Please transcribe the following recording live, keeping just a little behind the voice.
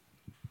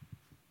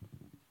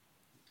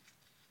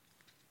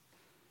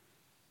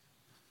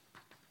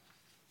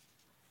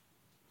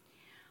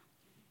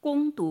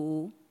恭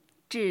读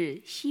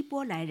致希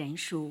伯来人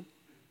书。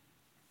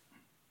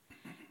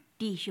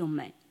弟兄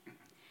们，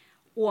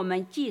我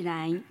们既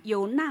然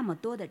有那么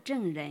多的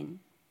证人，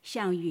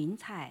像云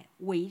彩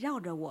围绕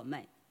着我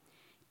们，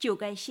就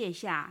该卸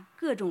下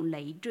各种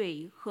累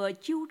赘和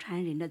纠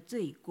缠人的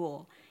罪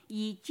过，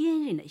以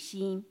坚忍的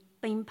心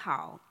奔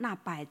跑那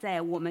摆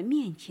在我们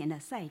面前的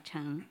赛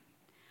程。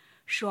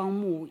双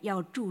目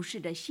要注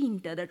视着信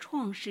德的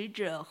创始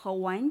者和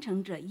完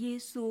成者耶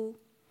稣，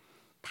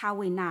他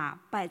为那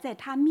摆在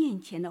他面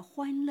前的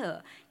欢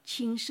乐，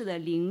轻视了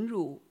凌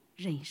辱，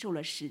忍受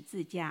了十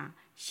字架，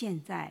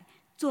现在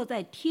坐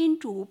在天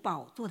主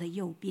宝座的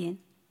右边。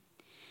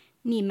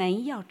你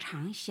们要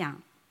常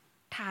想，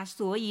他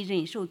所以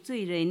忍受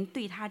罪人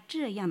对他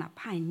这样的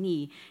叛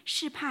逆，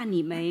是怕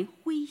你们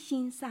灰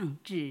心丧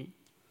志。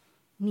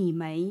你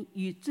们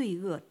与罪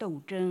恶斗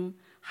争，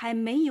还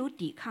没有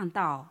抵抗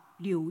到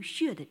流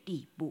血的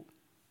地步。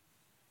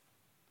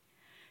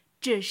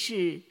这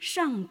是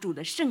上主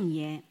的圣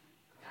言。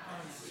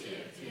感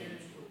谢天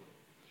主。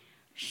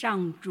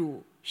上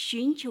主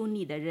寻求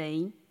你的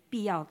人，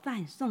必要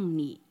赞颂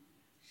你。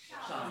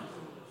上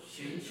主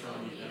寻求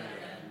你的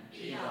人，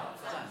必要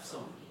赞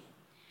颂你。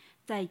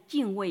在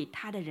敬畏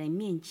他的人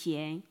面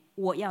前，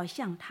我要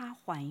向他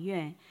还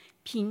愿。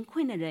贫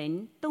困的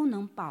人都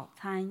能饱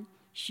餐，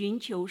寻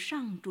求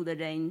上主的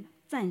人，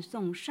赞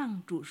颂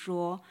上主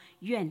说，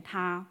愿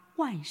他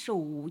万寿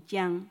无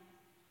疆。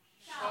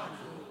上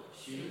主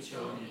寻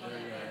求你的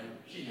人，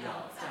必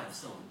要赞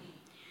颂你。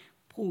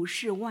普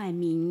世万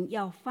民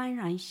要幡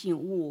然醒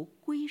悟，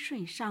归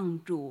顺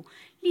上主，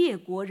列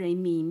国人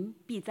民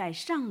必在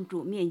上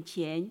主面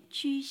前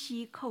屈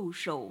膝叩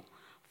首。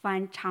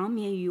凡长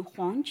眠于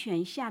黄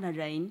泉下的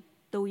人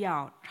都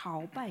要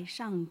朝拜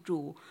上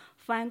主，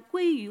凡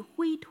归于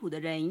灰土的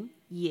人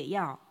也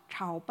要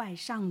朝拜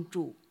上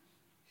主。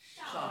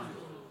上主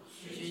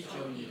寻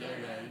求你的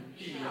人，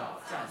必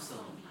要赞颂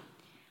你。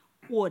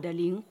我的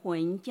灵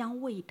魂将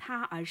为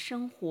他而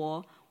生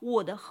活，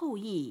我的后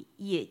裔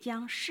也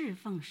将侍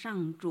奉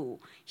上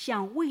主，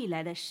向未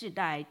来的世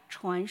代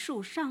传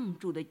述上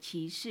主的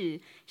奇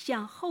事，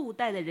向后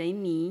代的人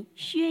民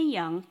宣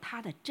扬他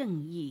的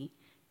正义。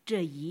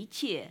这一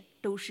切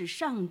都是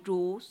上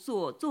主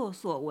所作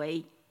所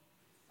为。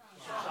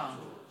上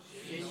主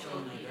寻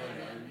求你的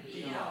人，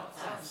必要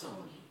赞颂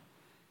你。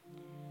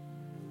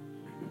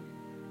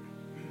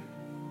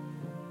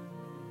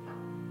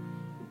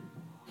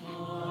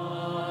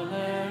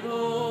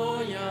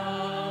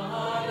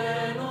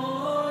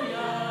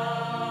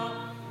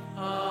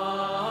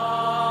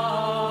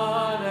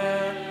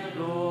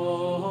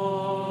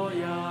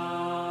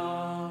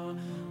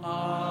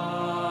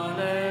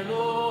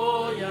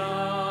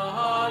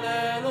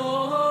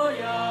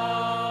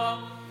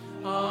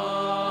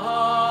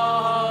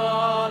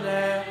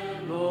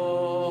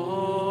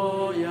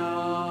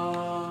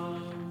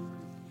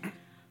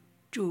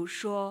主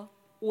说，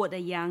我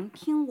的羊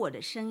听我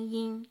的声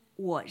音，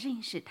我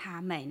认识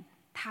他们，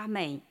他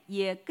们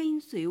也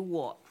跟随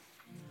我。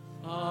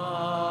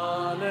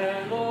阿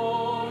肋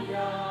路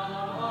亚，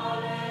阿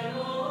肋路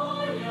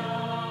亚，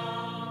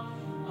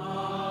阿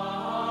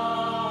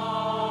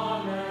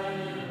肋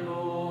路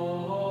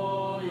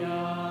亚，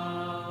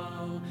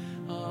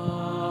阿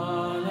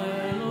肋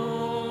路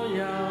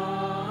亚，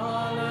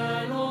阿肋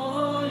路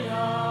亚，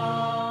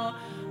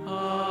阿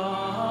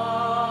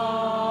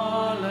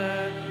肋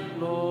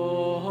路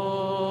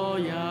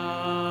亚。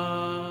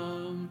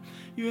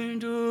愿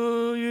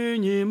主与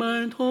你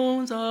们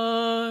同在。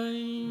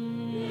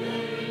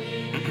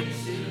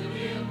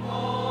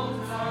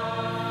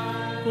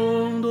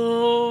恭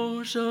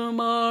读圣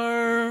马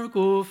尔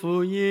谷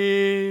福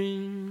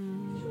音。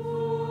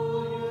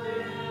主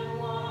愿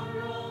万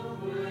人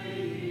归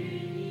于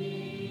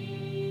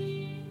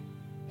你。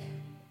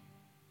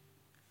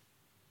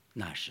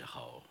那时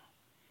候，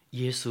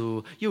耶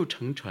稣又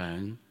乘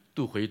船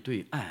渡回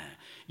对岸，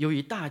有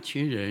一大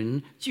群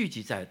人聚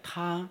集在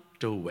他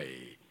周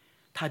围，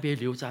他便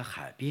留在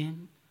海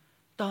边。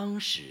当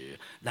时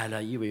来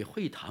了一位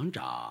会堂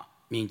长，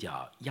名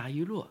叫亚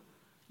伊洛，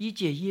一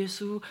见耶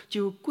稣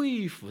就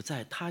跪伏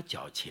在他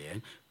脚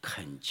前，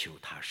恳求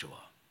他说：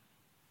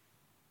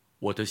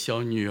我的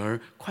小女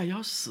儿快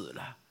要死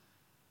了，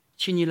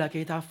请你来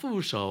给她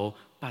覆手，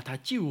把她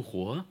救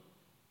活。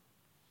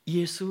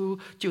耶稣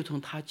就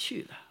同他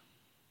去了，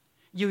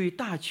有一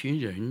大群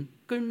人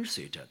跟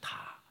随着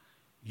他，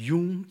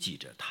拥挤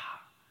着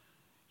他。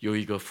有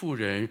一个妇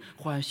人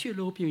患血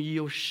漏病已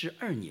有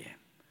12年，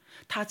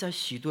他在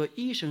许多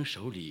医生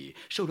手里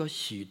受了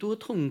许多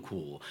痛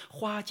苦，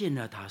花尽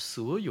了他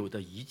所有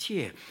的一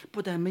切，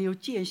不但没有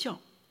见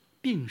效，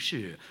病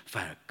势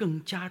反而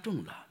更加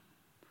重了。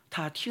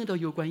他听到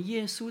有关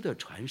耶稣的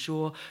传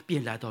说，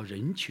便来到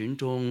人群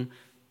中，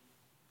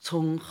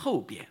从后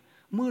边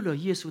摸了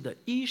耶稣的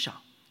衣裳，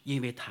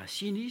因为他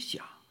心里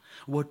想，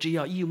我只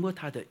要一摸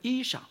他的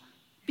衣裳，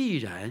必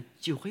然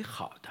就会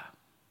好的。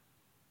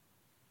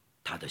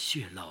他的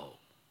血漏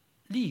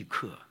立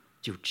刻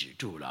就止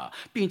住了，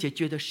并且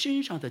觉得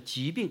身上的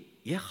疾病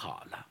也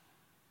好了。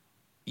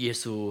耶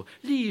稣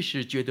立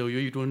时觉得有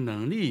一种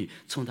能力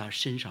从他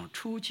身上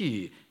出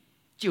去，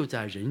就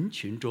在人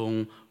群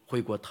中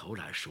回过头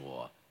来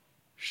说：“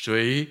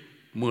谁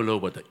摸了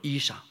我的衣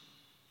裳？”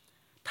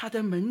他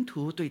的门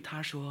徒对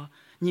他说：“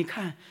你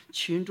看，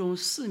群众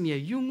四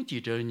面拥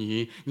挤着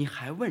你，你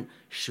还问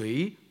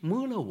谁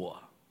摸了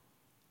我？”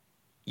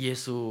耶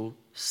稣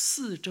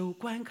四周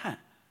观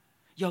看，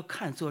要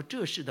看做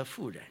这事的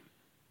妇人。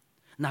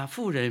那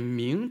妇人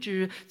明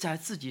知在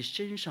自己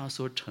身上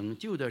所成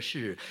就的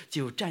事，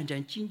就战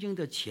战兢兢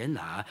地前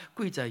来，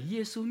跪在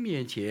耶稣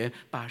面前，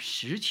把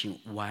实情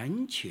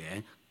完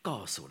全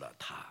告诉了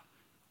他。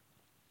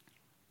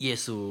耶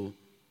稣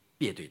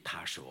便对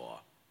他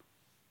说：“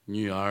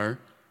女儿，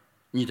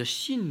你的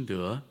信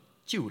德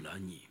救了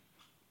你，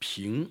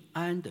平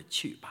安地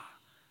去吧，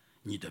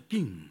你的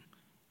病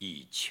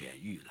已痊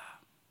愈了。”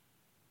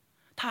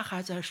他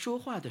还在说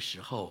话的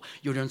时候，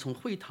有人从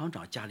会堂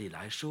长家里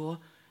来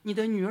说：“你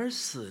的女儿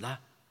死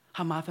了，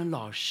还麻烦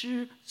老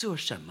师做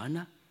什么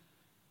呢？”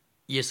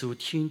耶稣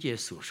听见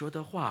所说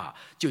的话，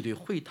就对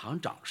会堂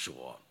长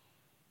说：“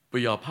不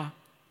要怕，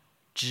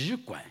只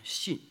管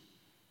信。”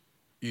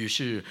于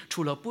是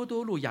除了波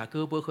多禄、雅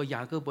各伯和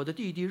雅各伯的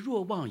弟弟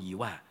若望以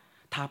外，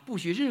他不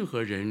许任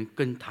何人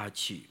跟他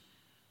去。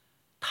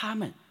他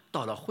们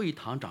到了会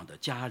堂长的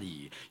家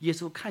里，耶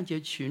稣看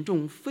见群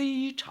众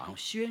非常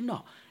喧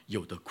闹，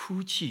有的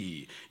哭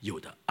泣，有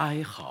的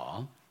哀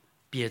嚎，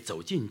便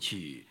走进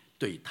去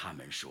对他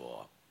们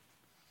说：“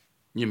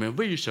你们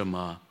为什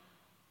么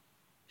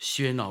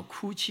喧闹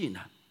哭泣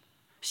呢？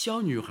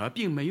小女孩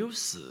并没有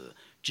死，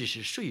只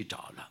是睡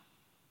着了。”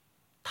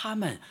他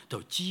们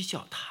都讥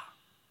笑他。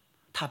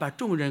他把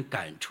众人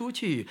赶出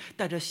去，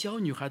带着小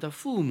女孩的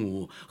父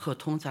母和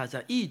同在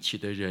在一起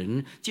的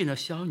人进了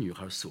小女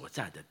孩所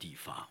在的地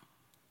方。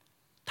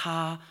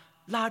他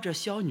拉着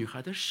小女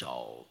孩的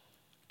手，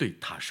对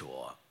她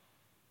说：“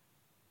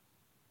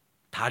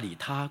塔里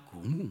他古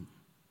木”，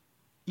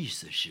意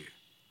思是：“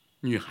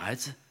女孩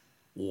子，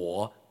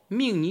我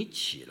命你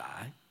起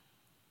来。”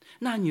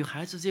那女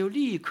孩子就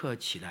立刻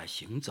起来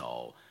行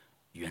走。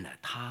原来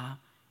她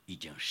已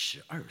经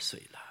12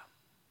岁了。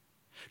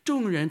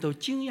众人都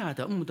惊讶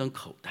地目瞪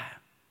口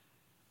呆，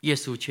耶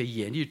稣却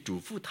严厉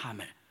嘱咐他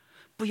们，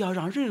不要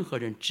让任何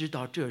人知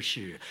道这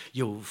事，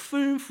又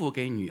吩咐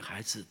给女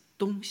孩子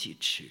东西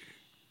吃。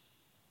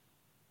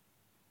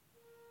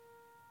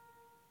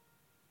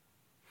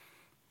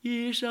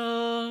以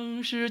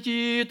上是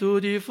基督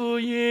的福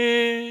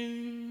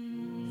音。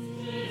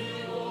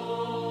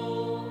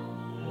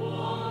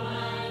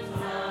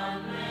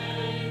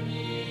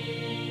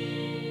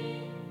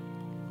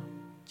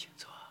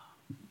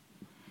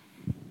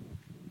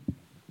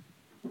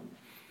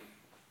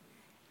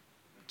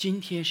今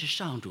天是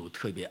上主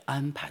特别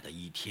安排的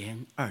一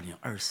天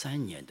，2023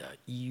年的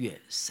1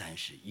月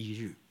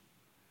31日。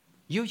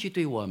尤其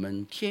对我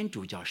们天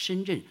主教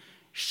深圳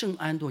圣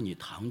安多尼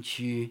堂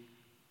区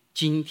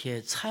今天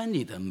参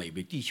礼的每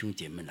位弟兄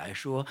姐妹来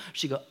说，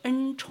是个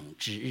恩宠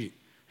之日、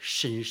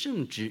神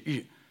圣之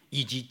日，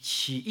以及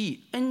奇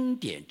异恩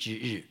典之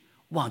日。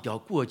忘掉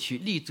过去，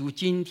立足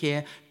今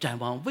天，展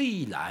望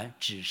未来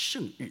之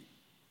圣日。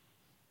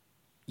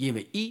因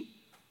为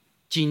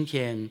今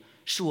天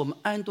是我们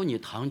安多尼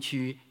堂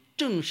区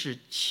正式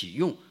启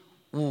用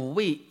5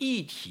位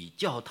一体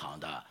教堂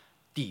的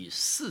第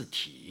4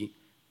体，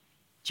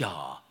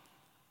叫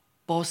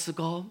鲍思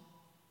高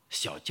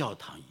小教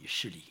堂仪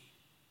式礼。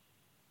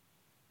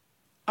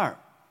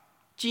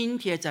今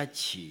天在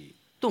启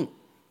动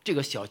这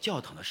个小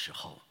教堂的时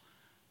候，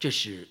这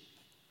是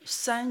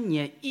3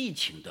年疫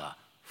情的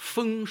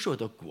丰硕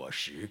的果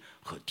实，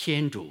和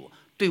天主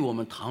对我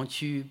们堂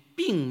区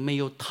并没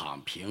有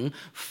躺平，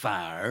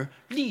反而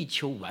力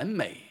求完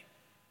美，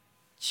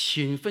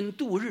勤奋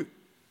度日，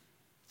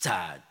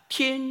在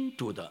天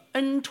主的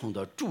恩宠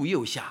的助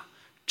佑下，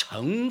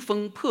乘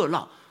风破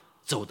浪，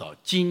走到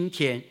今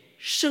天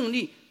胜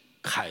利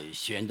凯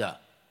旋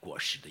的果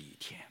实的一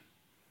天。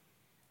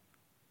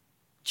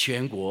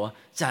全国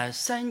在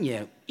3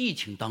年疫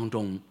情当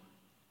中，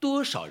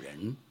多少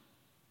人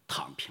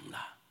躺平了？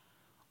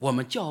我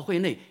们教会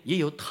内也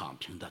有躺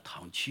平的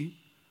堂区，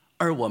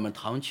而我们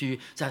堂区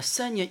在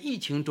3年疫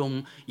情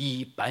中，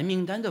以白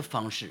名单的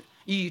方式，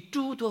以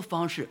诸多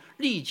方式，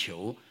力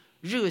求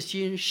热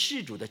心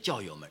事主的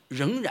教友们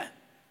仍然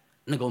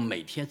能够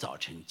每天早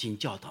晨进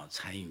教堂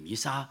参与弥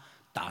撒，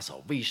打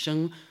扫卫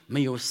生，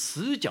没有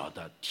死角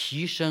的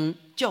提升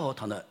教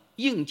堂的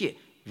硬件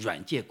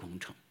软件工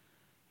程。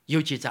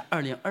尤其在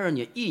2022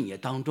年1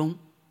年当中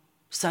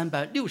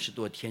，360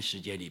多天时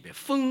间里边，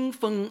风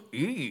风雨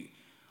雨，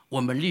我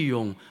们利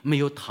用没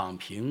有躺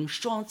平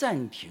双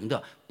暂停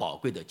的宝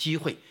贵的机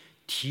会，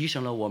提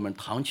升了我们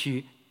堂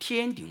区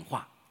天顶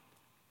画、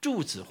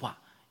柱子画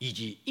以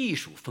及艺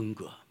术风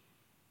格。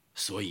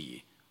所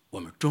以我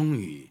们终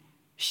于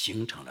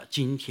形成了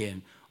今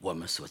天我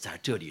们所在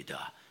这里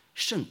的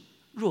圣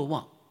若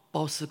望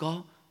鲍思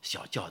高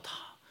小教堂，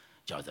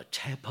叫 The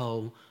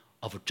Chapel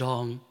of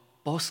Ioannes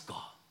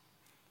Bosco。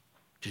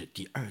这是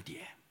第2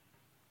点。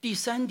第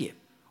3点，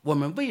我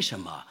们为什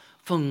么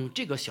奉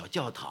这个小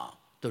教堂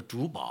的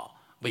主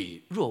保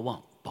为若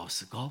望鲍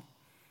思高，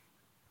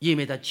因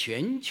为在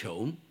全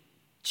球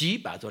几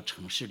百座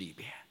城市里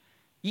边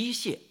，1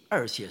线、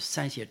2线、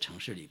3线城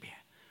市里边，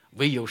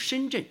唯有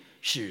深圳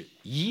是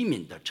移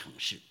民的城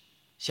市，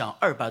像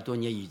200多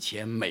年以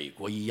前美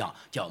国一样，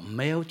叫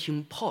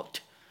melting pot，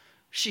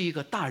 是一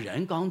个大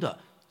染缸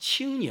的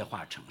青年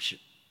化城市。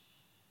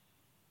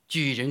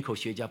据人口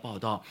学家报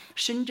道，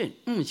深圳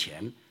目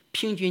前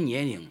平均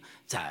年龄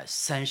在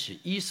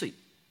31岁。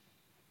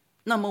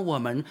那么我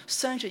们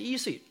31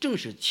岁正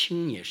是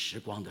青年时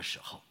光的时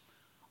候，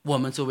我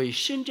们作为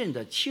深圳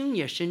的青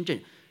年深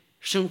圳，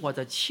生活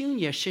在青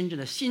年深圳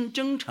的新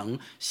征程、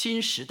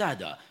新时代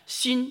的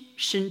新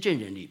深圳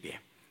人里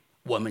边，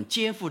我们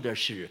肩负的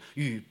是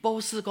与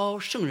鲍思高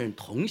圣人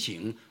同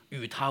行，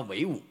与他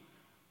为伍，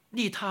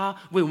立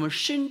他为我们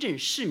深圳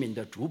市民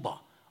的主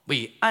保，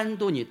为安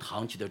多尼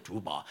堂区的主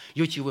保，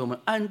尤其为我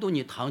们安多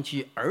尼堂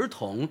区儿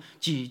童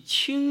及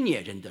青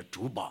年人的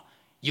主保，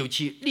有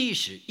其历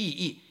史意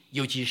义，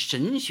有其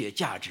神学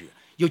价值，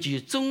有其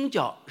宗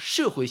教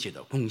社会学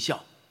的功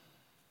效。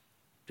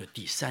这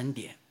第3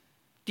点。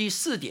第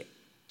4点，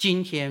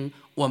今天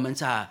我们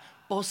在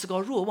鲍思高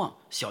若望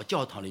小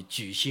教堂里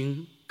举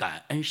行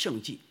感恩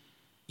圣祭，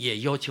也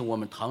邀请我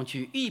们堂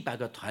区100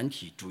个团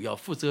体主要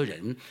负责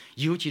人，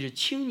尤其是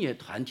青年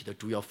团体的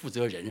主要负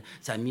责人，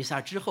在弥撒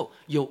之后，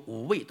有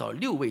5位到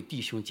6位弟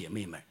兄姐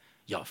妹们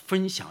要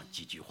分享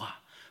几句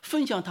话，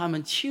分享他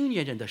们青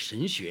年人的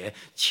神学、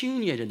青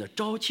年人的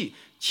朝气、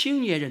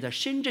青年人在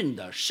深圳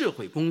的社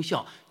会功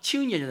效、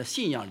青年人的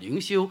信仰灵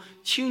修、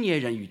青年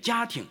人与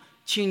家庭、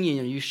青年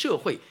人与社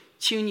会、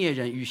青年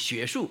人与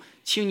学术、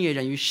青年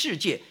人与世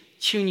界、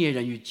青年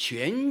人与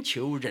全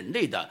球人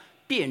类的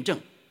辩证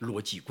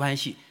逻辑关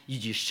系以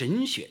及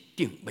神学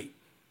定位。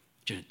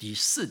这是第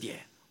4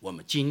点，我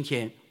们今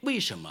天为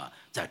什么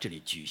在这里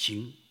举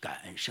行感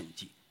恩圣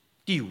祭。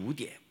第5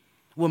点，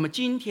我们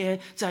今天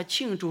在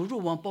庆祝若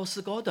望鲍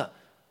思高的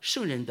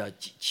圣人的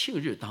庆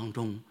日当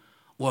中，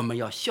我们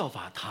要效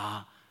法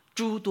他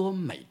诸多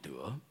美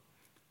德。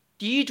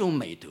第一种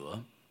美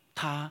德，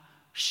他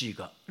是一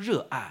个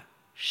热爱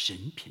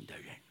神品的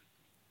人。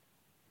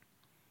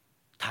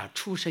他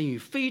出身于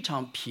非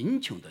常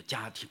贫穷的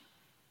家庭，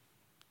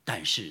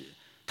但是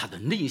他的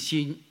内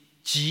心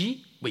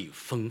极为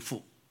丰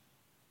富。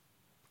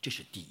这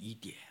是第1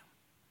点。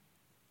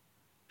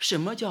什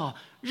么叫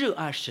热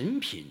爱神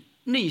品，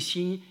内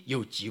心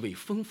又极为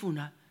丰富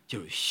呢？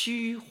就是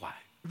虚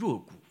怀若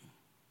谷。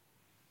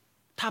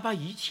他把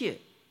一切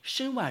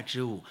身外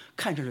之物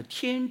看成是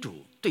天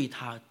主对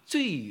他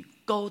最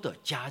高的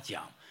嘉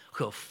奖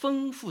和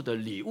丰富的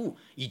礼物，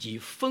以及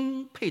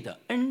丰沛的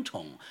恩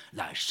宠，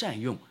来善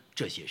用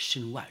这些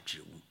身外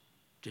之物。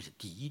这是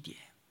第1点，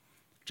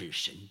这是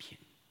神品。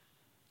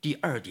第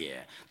2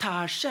点，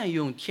他善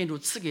用天主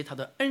赐给他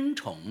的恩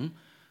宠，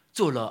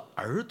做了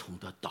儿童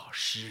的导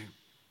师。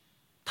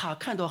他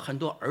看到很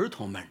多儿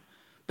童们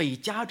被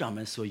家长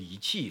们所遗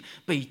弃，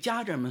被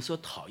家长们所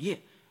讨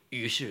厌，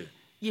于是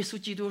耶稣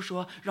基督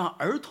说，让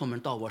儿童们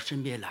到我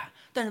身边来。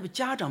但是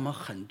家长们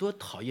很多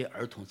讨厌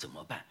儿童怎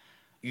么办？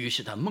于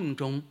是他梦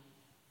中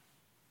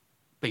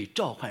被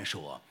召唤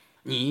说，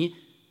你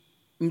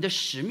的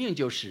使命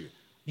就是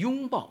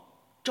拥抱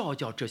召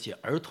叫这些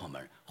儿童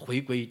们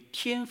回归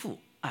天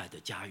父爱的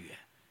家园。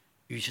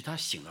于是他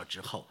醒了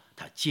之后，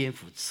他肩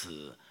负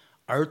此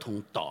儿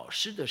童导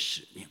师的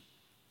使命。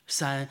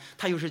3，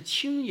他又是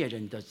青年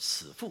人的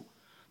慈父，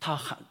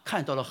他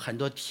看到了很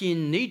多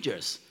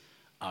teenagers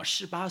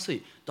 18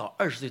岁到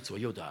20岁左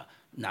右的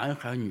男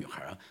孩女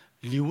孩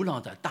流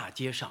浪在大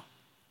街上，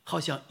好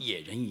像野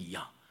人一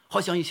样，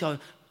好像像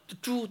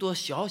诸多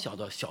小小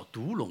的小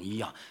毒龙一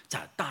样，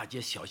在大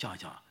街小巷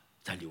上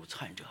在流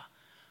窜着。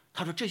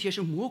他说这些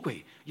是魔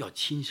鬼要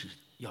侵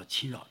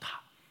扰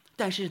他，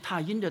但是他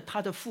因着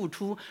他的付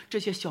出，这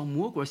些小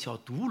魔鬼小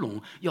毒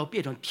龙要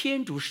变成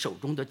天主手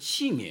中的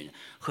器皿，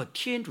和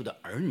天主的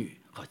儿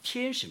女和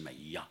天使们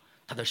一样。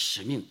他的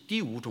使命，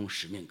第5种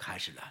使命开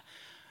始了，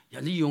要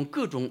利用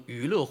各种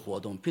娱乐活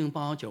动，乒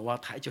乓球啊、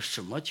台球、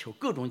什么球，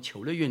各种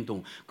球类运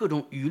动，各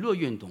种娱乐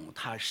运动，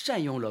他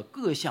善用了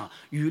各项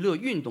娱乐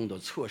运动的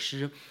措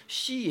施，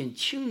吸引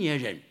青年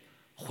人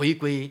回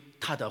归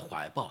他的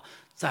怀抱，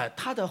在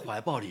他的怀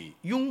抱里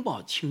拥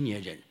抱青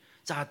年人。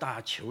在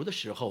打球的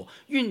时候、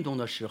运动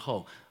的时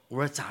候、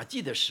玩杂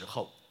技的时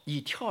候、以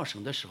跳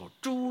绳的时候，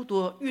诸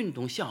多运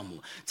动项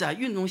目，在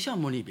运动项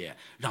目里边，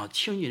让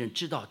青年人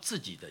知道自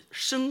己的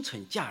生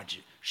存价值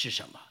是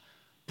什么，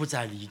不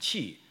再离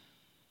弃，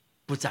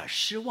不再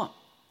失望，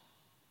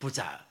不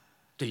再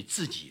对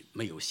自己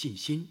没有信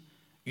心。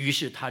于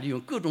是他利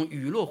用各种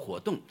娱乐活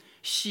动，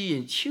吸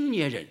引青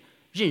年人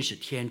认识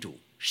天主，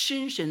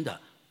深深地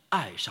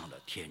爱上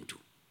了天主。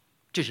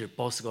这是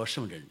鲍思高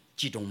圣人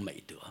几种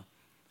美德。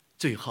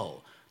最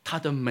后，他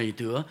的美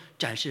德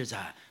展示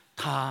在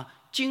他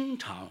经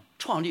常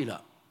创立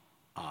了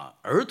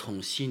儿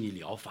童心理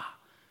疗法、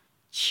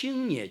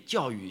青年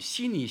教育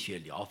心理学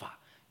疗法，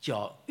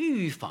叫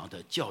预防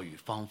的教育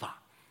方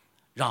法，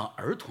让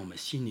儿童们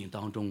心灵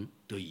当中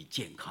得以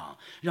健康，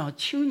让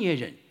青年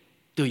人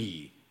得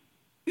以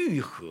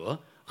愈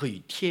合和与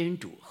天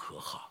主和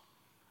好。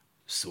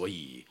所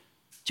以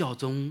教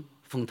宗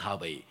封他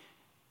为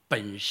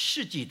本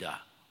世纪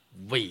的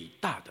伟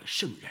大的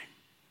圣人，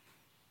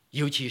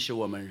尤其是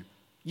我们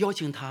邀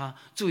请他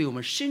作为我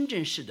们深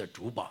圳市的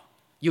主保，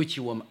尤其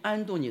我们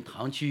安东尼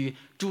堂区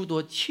诸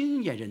多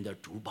青年人的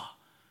主保。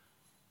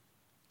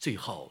最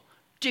后，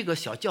这个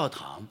小教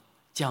堂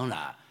将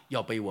来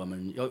要被我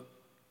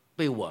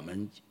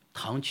们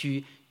堂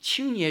区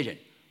青年人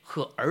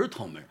和儿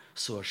童们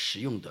所使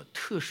用的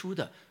特殊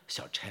的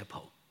小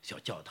chapel 小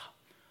教堂。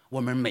我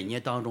们每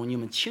年当中，你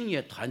们青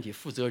年团体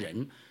负责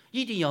人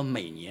一定要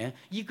每年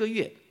1个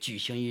月举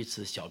行一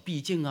次小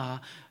闭经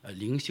啊、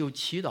灵修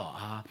祈祷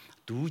啊、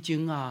读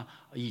经啊，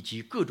以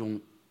及各种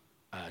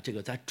这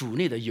个在主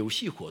内的游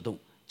戏活动，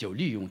就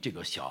利用这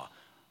个小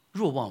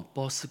若望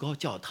鲍思高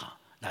教堂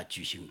来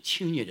举行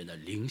青年人的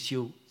灵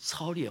修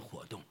操练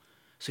活动。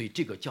所以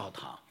这个教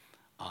堂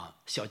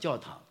小教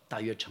堂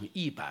大约成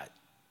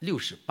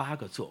168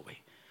个座位。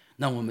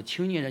那我们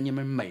青年人，你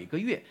们每个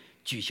月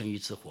举行一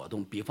次活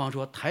动，比方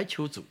说台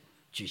球组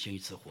举行一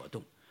次活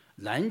动，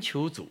篮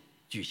球组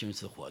举行一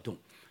次活动，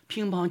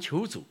乒乓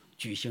球组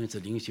举行一次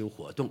灵修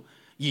活动，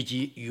以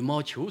及羽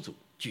毛球组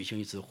举行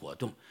一次活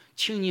动，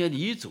青年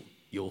礼组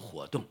有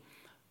活动，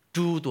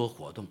诸多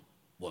活动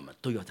我们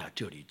都要在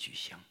这里举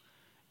行。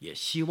也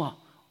希望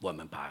我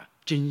们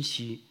珍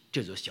惜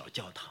这座小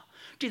教堂。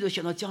这座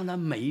小教堂将来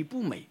美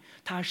不美，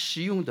它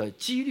使用的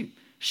几率、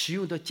使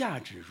用的价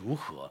值如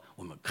何，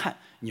我们看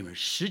你们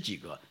10几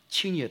个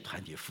青年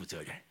团体负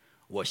责人。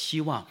我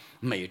希望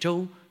每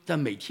周在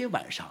每天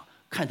晚上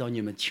看到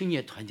你们青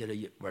年团体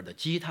的玩的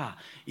吉他，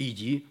以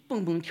及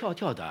蹦蹦跳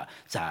跳的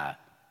在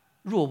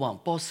若望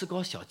鲍思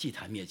高小祭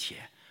坛面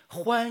前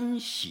欢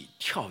喜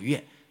跳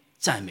跃，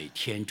赞美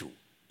天主，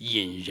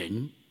引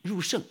人入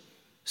圣。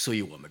所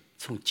以我们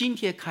从今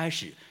天开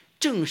始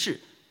正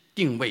式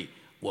定位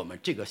我们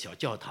这个小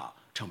教堂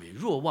成为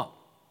若望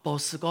鲍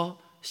思高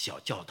小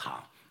教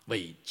堂，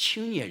为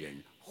青年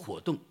人活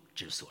动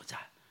之所在。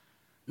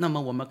那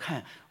么我们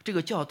看这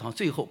个教堂，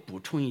最后补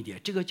充一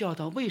点，这个教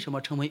堂为什么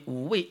成为5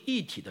位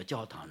一体的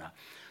教堂呢？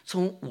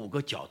从5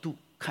个角度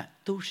看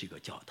都是一个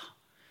教堂。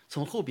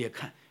从后边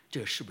看，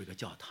这是不是一个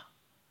教堂？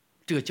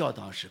这个教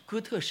堂是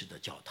哥特式的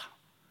教堂。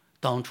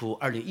当初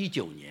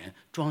2019年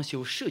装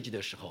修设计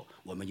的时候，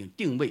我们已经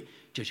定位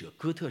这是个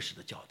哥特式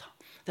的教堂，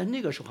但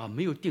那个时候还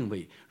没有定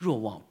位若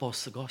望鲍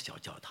思高小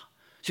教堂。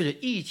随着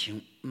疫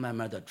情慢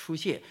慢的出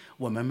现，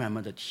我们慢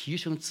慢的提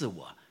升自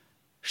我，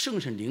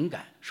圣神灵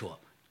感说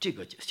这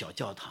个小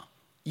教堂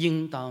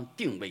应当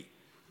定位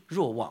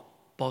若望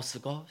鲍思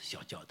高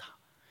小教堂。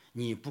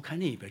你不看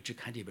那边，只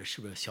看这边，是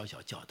不是小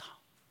教堂？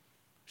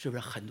是不是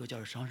很多教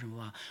授说什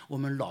么我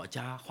们老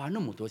家花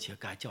那么多钱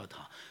盖教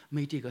堂，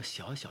没这个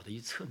小小的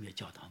一侧面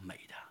教堂美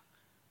的？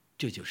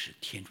这就是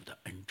天主的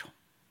恩宠。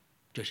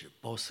这是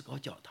鲍思高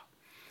教堂。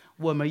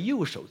我们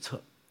右手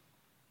侧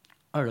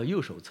2楼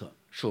右手侧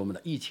是我们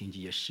的疫情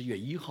节10月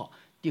1号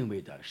定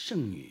位的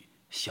圣女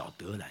小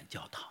德兰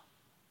教堂。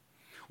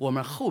我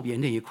们后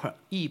边那一块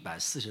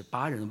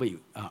148人位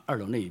2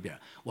楼那一边，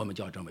我们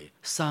叫这为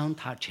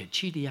Santa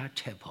Cecilia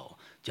Chapel，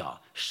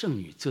 叫圣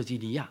女泽基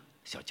利亚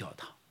小教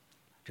堂。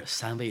这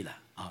3位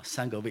了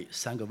3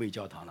个位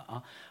教堂了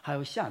啊。还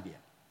有下边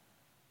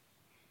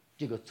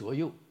这个左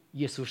右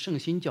耶稣圣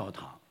心教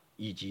堂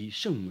以及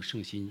圣母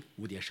圣心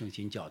无点圣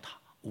心教堂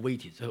5位一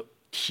体，最后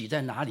体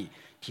在哪里？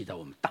体在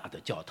我们大的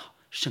教堂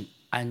圣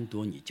安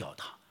多尼教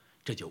堂。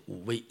这就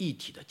5位一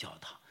体的教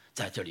堂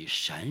在这里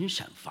闪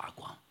闪发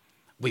光，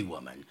为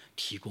我们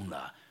提供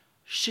了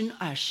深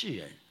爱世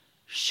人、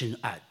深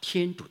爱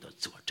天主的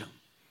佐证。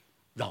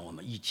让我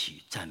们一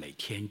起赞美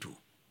天主，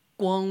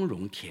光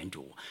荣天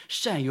主，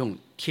善用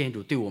天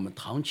主对我们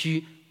堂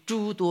区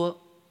诸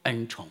多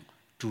恩宠、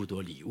诸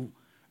多礼物，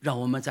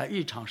让我们在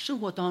日常生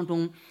活当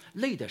中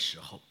累的时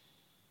候、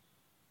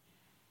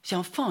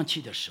想放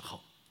弃的时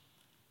候，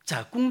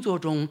在工作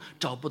中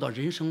找不到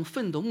人生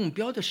奋斗目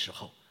标的时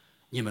候，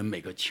你们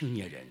每个青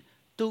年人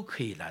都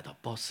可以来到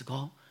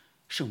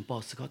圣鲍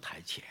思高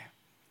台前，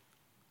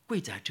跪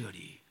在这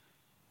里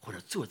或者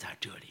坐在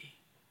这里，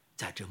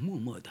在这默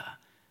默的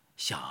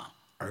向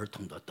儿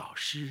童的导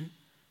师、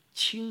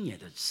青年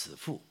的慈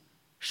父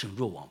圣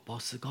若望鲍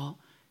思高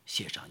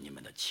写上你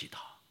们的祈祷。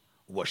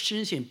我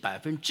深信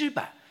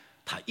100%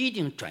他一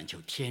定转求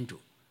天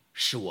主，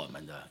使我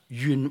们的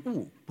云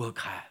雾拨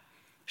开，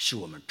使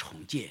我们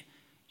重见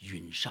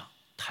云上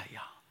太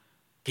阳，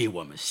给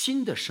我们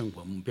新的生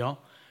活目标，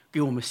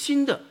给我们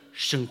新的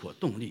生活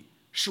动力，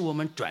使我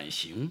们转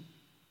型，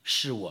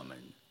使我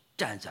们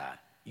站在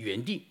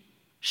原地，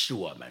使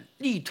我们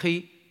力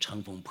推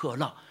乘风破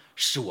浪，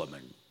使我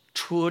们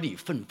踔厉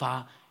奋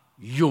发，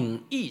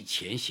勇毅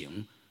前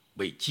行，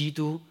为基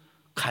督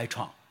开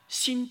创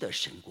新的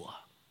神国。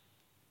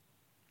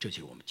这就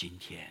是我们今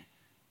天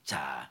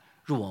在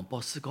若望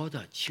鲍思高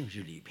的庆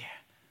日里边，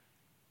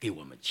给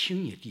我们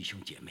青年弟兄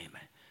姐妹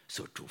们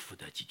所嘱咐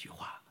的几句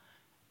话。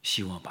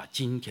希望把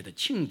今天的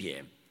庆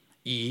典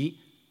以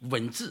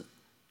文字、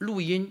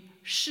录音、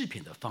视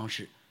频的方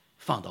式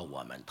放到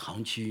我们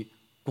堂区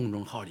公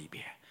众号里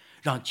边，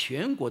让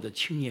全国的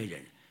青年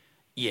人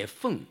也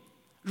奉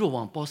若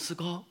望鲍思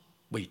高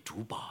为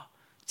主保，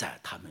在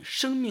他们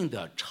生命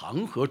的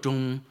长河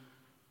中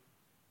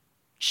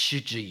持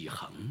之以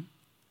恒，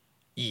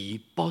以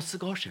鲍思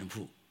高神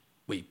父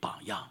为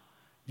榜样，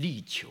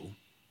力求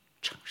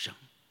成圣。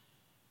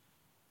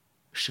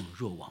圣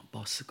若望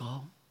鲍思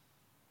高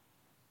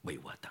为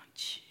我等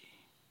祈。